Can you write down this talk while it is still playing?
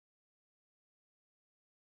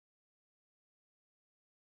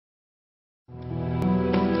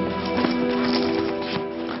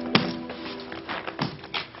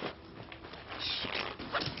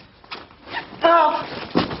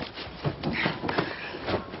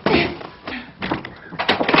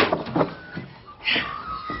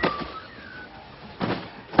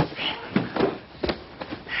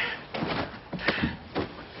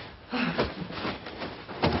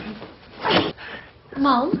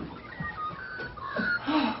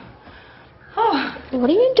What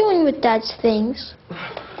are you doing with Dad's things?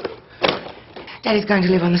 Daddy's going to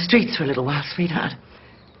live on the streets for a little while, sweetheart.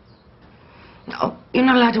 No, you're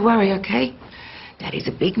not allowed to worry, okay? Daddy's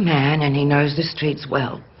a big man and he knows the streets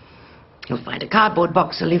well. He'll find a cardboard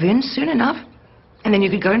box to live in soon enough. And then you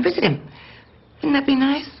could go and visit him. Wouldn't that be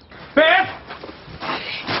nice? Beth!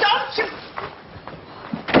 Don't you...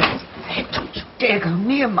 Don't you dare go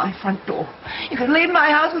near my front door. You can leave my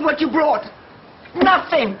house with what you brought.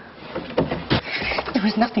 Nothing. There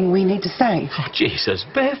is nothing we need to say. Oh, Jesus,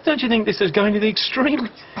 Beth, don't you think this is going to the extreme?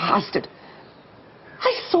 Bastard.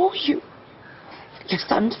 I saw you. Your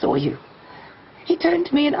son saw you. He turned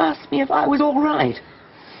to me and asked me if I was all right.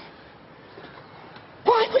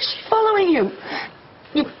 Why was she following you?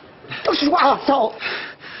 You asshole.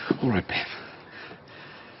 All right, Beth.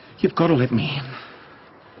 You've got to let me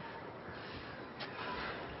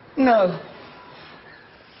in. No.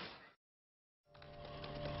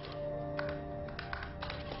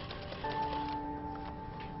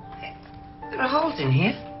 There are holes in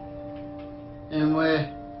here. In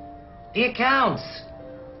where? The accounts.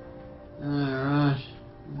 All right.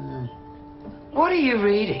 What are you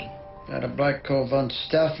reading? Got a bloke called von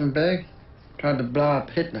Stauffenberg. Tried to blow up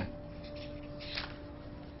Hitler.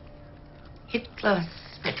 Hitler,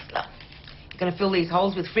 Hitler. You gonna fill these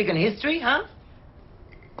holes with friggin' history, huh?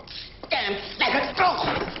 Damn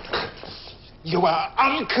faggot! You are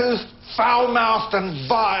uncouth, foul-mouthed and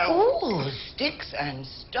vile. Oh, sticks and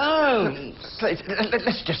stones. Please,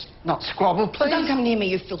 let's just not squabble, please. Don't come near me,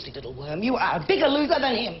 you filthy little worm. You are a bigger loser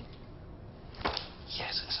than him.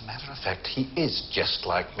 Yes, as a matter of fact, he is just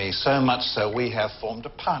like me, so much so we have formed a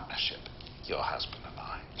partnership, your husband and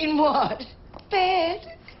I. In what?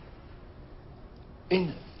 Bed?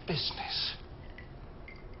 In business.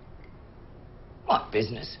 What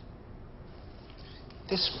business?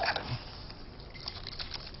 This, madam.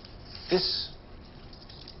 This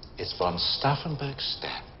is von Stauffenberg's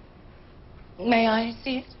stamp. May I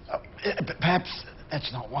see it? Perhaps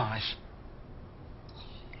that's not wise.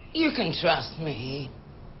 You can trust me.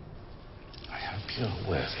 I hope you're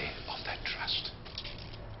worthy of that trust.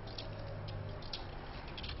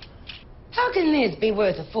 How can this be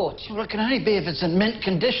worth a fortune? Well, it can only be if it's in mint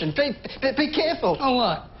condition. Be careful. Oh,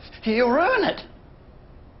 what? You'll ruin it.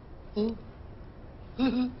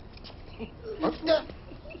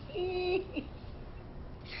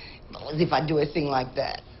 Well, as if I'd do a thing like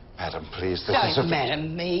that. Madam, please, this is a... Don't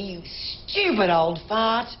madam me, you stupid old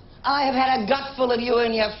fart. I have had a gut full of you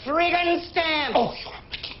and your friggin' stamp. Oh, you're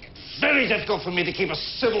making it very difficult for me to keep a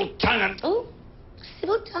civil tongue and... Oh,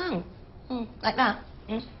 civil tongue. Like that.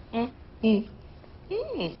 Oh.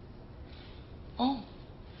 Oh.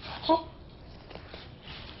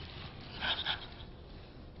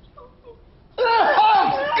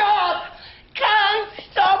 Oh, God! Can't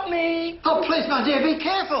stop me! Oh, please, my dear, be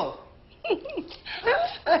careful.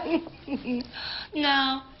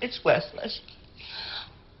 No, it's worthless.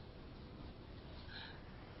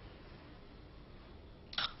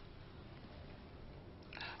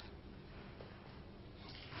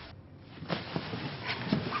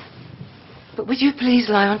 But would you please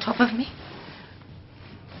lie on top of me?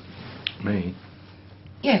 Me?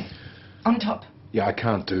 Yes, on top. Yeah, I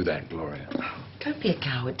can't do that, Gloria. Don't be a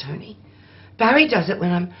coward, Tony. Barry does it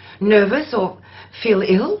when I'm nervous or feel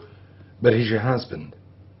ill. But he's your husband.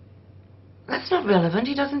 That's not relevant.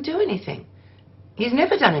 He doesn't do anything. He's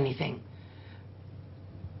never done anything.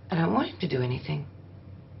 I don't want him to do anything.